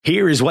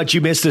Here is what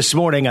you missed this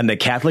morning on the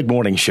Catholic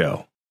Morning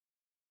Show.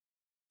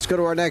 Let's go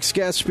to our next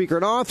guest speaker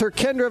and author,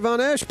 Kendra Von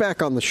Esch,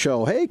 back on the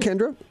show. Hey,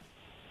 Kendra.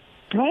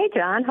 Hey,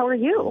 John. How are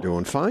you? I'm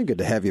doing fine. Good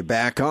to have you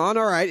back on.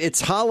 All right, it's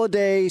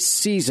holiday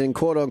season,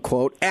 quote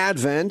unquote,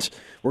 Advent.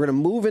 We're going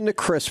to move into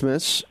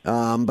Christmas,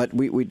 but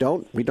we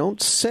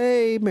don't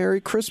say Merry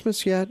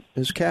Christmas yet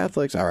as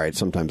Catholics. All right,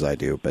 sometimes I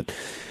do, but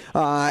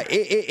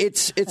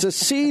it's a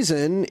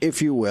season,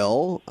 if you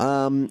will,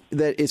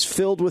 that is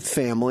filled with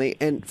family,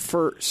 and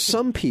for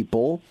some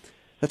people,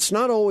 that's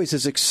not always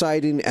as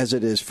exciting as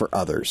it is for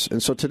others.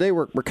 And so today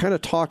we're kind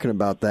of talking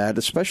about that,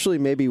 especially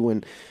maybe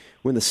when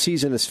the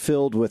season is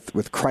filled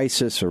with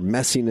crisis or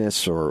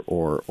messiness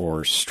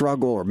or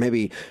struggle or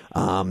maybe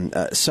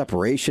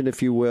separation,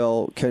 if you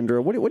will.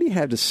 Kendra, what do you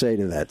have to say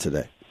to that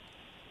today?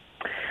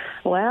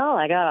 Well,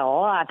 I got a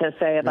lot to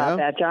say about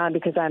that, John,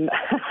 because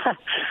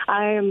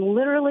I'm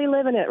literally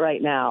living it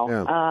right now.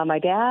 Yeah. My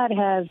dad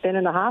has been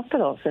in the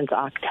hospital since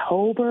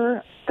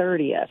October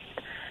 30th.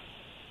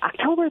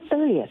 October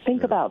 30th.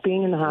 Think about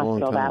being in the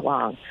hospital that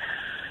long.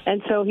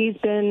 And so he's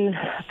been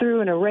through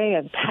an array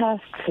of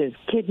tests, his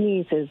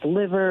kidneys, his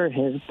liver,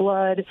 his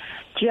blood,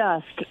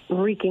 just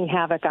wreaking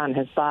havoc on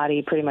his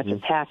body, pretty much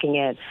attacking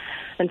it.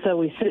 And so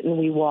we sit and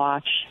we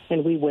watch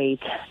and we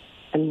wait,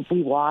 and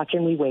we watch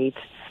and we wait.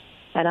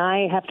 And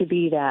I have to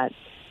be that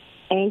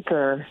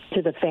anchor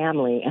to the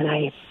family, and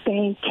I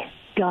thank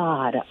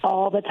God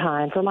all the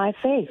time for my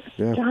faith.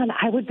 Yeah. John,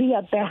 I would be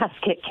a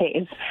basket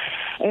case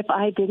if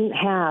I didn't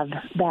have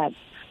that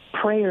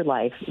prayer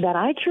life that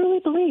I truly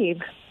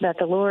believe that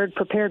the Lord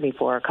prepared me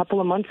for. A couple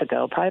of months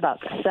ago, probably about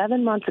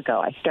 7 months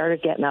ago, I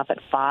started getting up at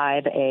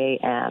 5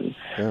 a.m.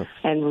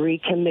 And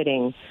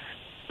recommitting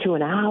to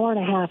an hour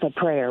and a half of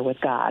prayer with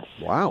God.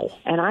 Wow.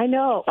 And I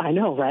know,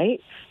 right?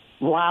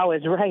 Wow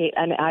is right.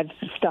 And I've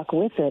stuck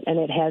with it, and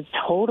it has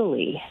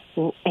totally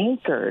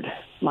anchored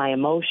my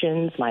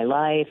emotions, my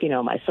life,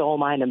 my soul,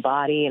 mind, and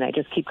body, and I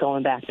just keep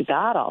going back to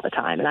God all the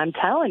time. And I'm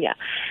telling you,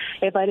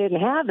 if I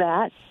didn't have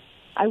that,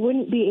 I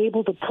wouldn't be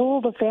able to pull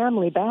the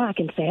family back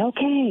and say,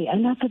 okay,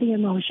 enough of the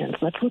emotions.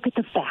 Let's look at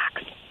the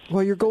facts.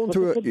 Well, you're going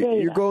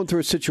through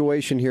a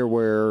situation here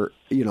where,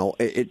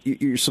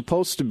 you're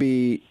supposed to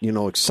be,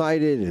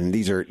 excited, and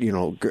these are,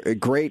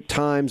 great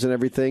times and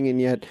everything,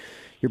 and yet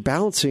you're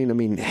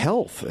balancing,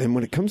 health. And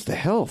when it comes to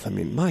health,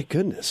 my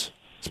goodness,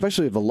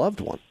 especially of a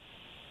loved one.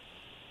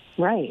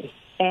 Right.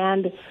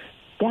 And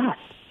death.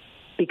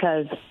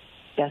 Because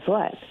guess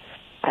what?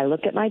 I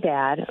looked at my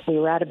dad. We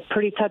were at a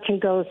pretty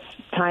touch-and-go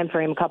time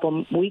frame a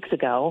couple weeks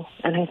ago,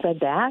 and I said,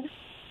 Dad,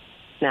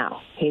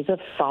 now, he's a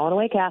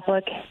fallen-away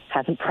Catholic,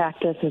 hasn't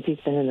practiced since he's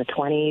been in the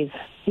 20s.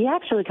 He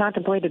actually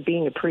contemplated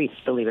being a priest,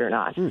 believe it or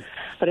not,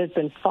 but has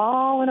been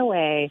falling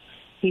away.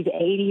 He's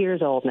 80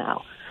 years old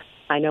now.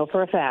 I know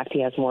for a fact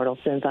he has mortal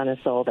sins on his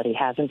soul that he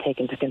hasn't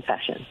taken to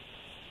confession.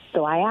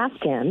 So I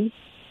asked him,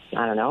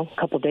 I don't know,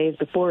 a couple of days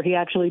before he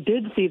actually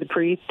did see the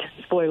priest,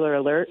 spoiler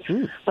alert,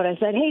 but I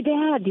said, hey,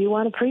 Dad, do you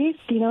want a priest?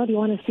 Do you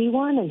want to see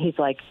one? And he's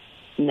like,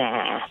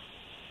 nah.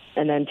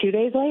 And then 2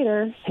 days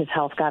later, his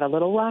health got a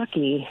little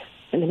rocky,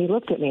 and then he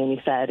looked at me and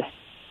he said,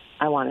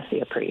 I want to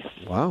see a priest.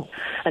 Wow.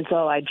 And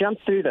so I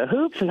jumped through the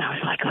hoops, and I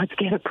was like, let's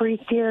get a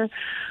priest here.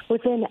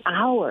 Within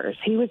hours,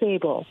 he was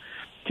able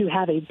to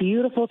have a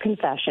beautiful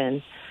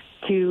confession,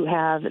 to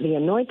have the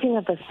anointing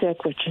of the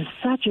sick, which is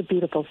such a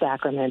beautiful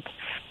sacrament,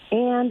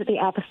 and the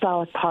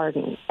apostolic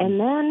pardon. And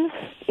then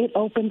it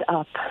opened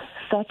up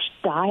such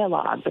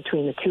dialogue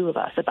between the two of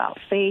us about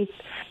faith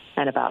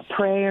and about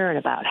prayer and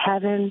about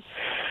heaven.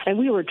 And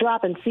we were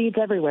dropping seeds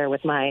everywhere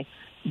with my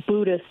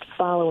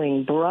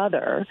Buddhist-following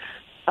brother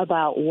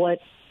about what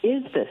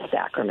is this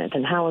sacrament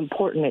and how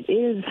important it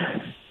is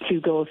to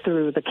go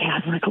through the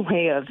Catholic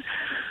way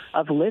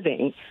of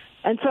living.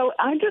 And so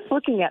I'm just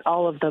looking at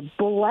all of the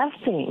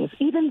blessings,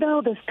 even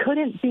though this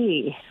couldn't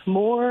be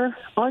more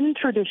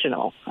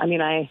untraditional.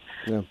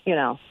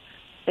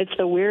 It's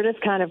the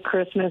weirdest kind of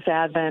Christmas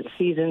Advent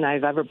season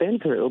I've ever been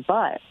through,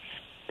 but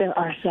there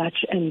are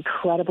such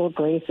incredible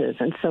graces.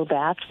 And so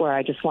that's where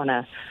I just want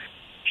to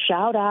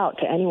shout out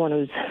to anyone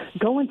who's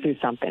going through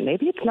something.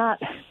 Maybe it's not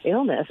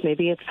illness,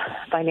 maybe it's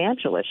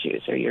financial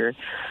issues, or you're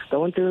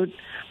going through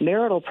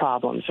marital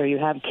problems, or you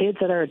have kids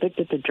that are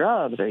addicted to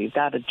drugs, or you've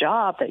got a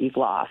job that you've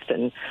lost,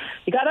 and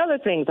you got other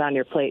things on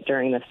your plate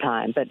during this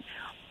time. But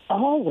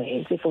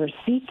always, if we're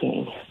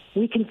seeking,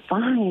 we can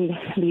find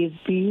these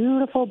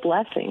beautiful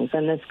blessings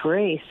and this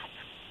grace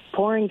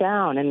pouring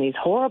down in these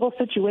horrible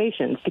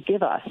situations to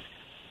give us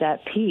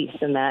that peace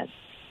and that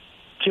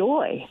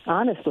joy,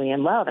 honestly,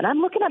 and love. And I'm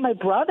looking at my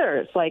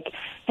brothers like,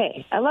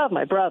 hey, I love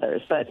my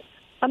brothers, but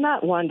I'm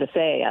not one to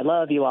say I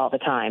love you all the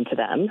time to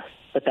them,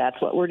 but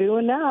that's what we're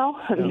doing now.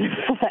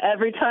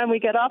 Every time we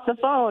get off the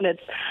phone,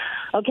 it's,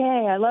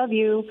 okay, I love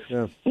you.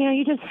 Yeah.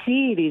 You just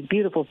see these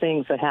beautiful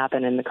things that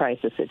happen in the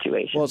crisis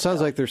situation. Well, it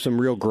sounds like there's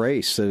some real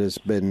grace that has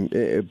been,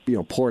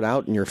 poured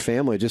out in your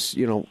family, just,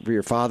 for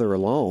your father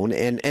alone.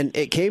 And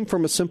it came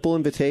from a simple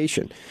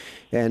invitation.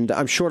 And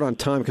I'm short on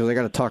time because I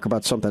got to talk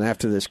about something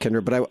after this,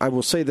 Kendra. But I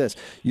will say this.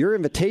 Your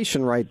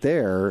invitation right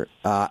there,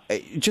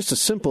 just a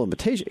simple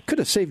invitation, it could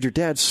have saved your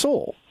dad's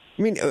soul.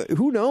 I mean,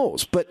 who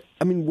knows? But,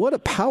 I mean, what a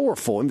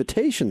powerful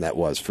invitation that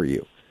was for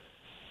you.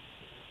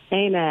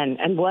 Amen.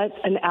 And what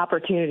an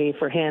opportunity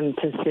for him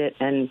to sit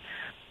and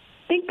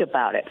think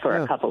about it for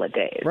a couple of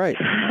days. Right.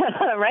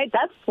 Right?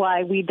 That's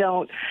why we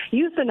don't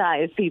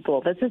euthanize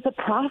people. This is a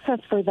process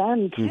for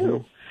them, too.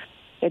 Mm-hmm.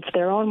 It's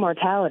their own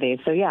mortality.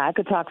 So, yeah, I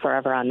could talk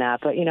forever on that.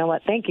 But you know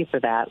what? Thank you for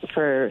that,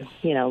 for,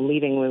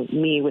 leaving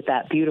me with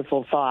that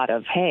beautiful thought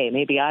of, hey,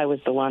 maybe I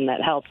was the one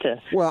that helped to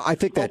I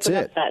think that's open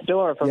it. Up that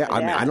door for my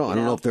dad, I don't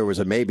know if there was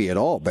a maybe at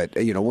all. But,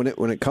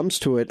 when it comes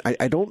to it,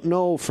 I don't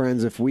know,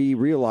 friends, if we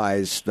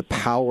realize the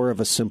power of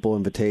a simple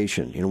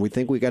invitation. We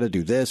think we got to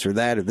do this or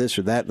that or this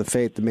or that in the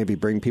faith to maybe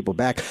bring people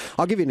back.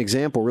 I'll give you an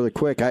example really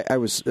quick. I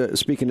was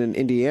speaking in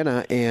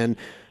Indiana, and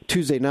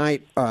Tuesday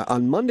night,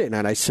 on Monday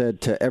night, I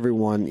said to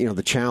everyone,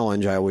 the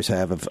challenge I always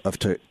have of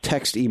to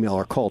text, email,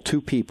 or call 2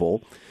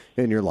 people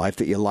in your life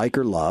that you like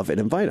or love and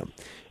invite them.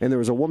 And there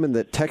was a woman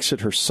that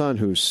texted her son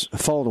who's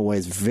fallen away,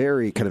 is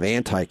very kind of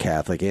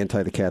anti-Catholic,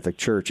 anti the Catholic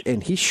Church,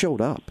 and he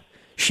showed up.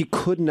 She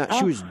could not,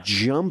 she was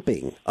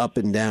jumping up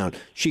and down.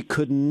 She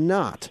could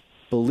not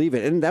believe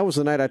it. And that was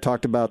the night I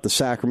talked about the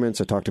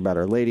sacraments. I talked about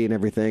Our Lady and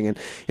everything. And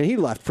he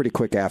left pretty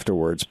quick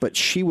afterwards, but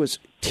she was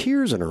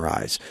tears in her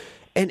eyes.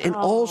 And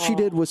all she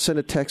did was send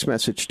a text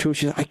message to him.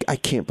 She said, I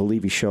can't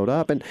believe he showed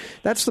up. And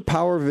that's the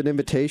power of an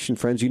invitation,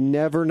 friends. You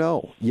never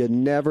know. You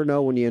never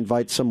know when you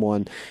invite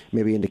someone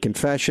maybe into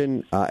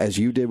confession, as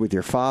you did with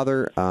your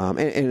father, and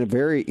in a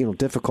very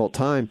difficult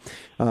time,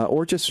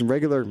 or just in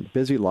regular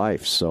busy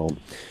life. So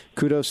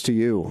kudos to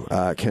you,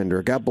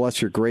 Kendra. God bless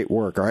your great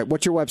work. All right,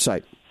 what's your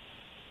website?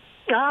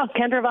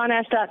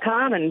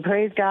 KendraVonAsh.com, and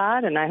praise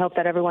God, and I hope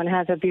that everyone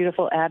has a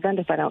beautiful Advent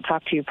if I don't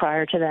talk to you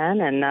prior to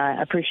then, and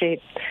I appreciate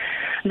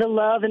the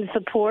love and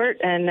support,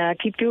 and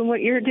keep doing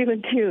what you're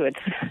doing, too. It's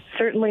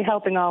certainly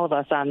helping all of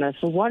us on this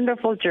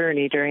wonderful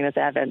journey during this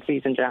Advent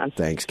season, John.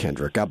 Thanks,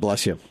 Kendra. God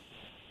bless you.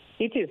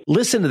 You too.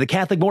 Listen to the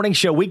Catholic Morning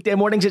Show weekday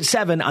mornings at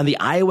 7 on the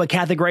Iowa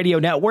Catholic Radio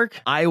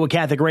Network,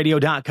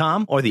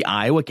 iowacatholicradio.com, or the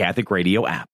Iowa Catholic Radio app.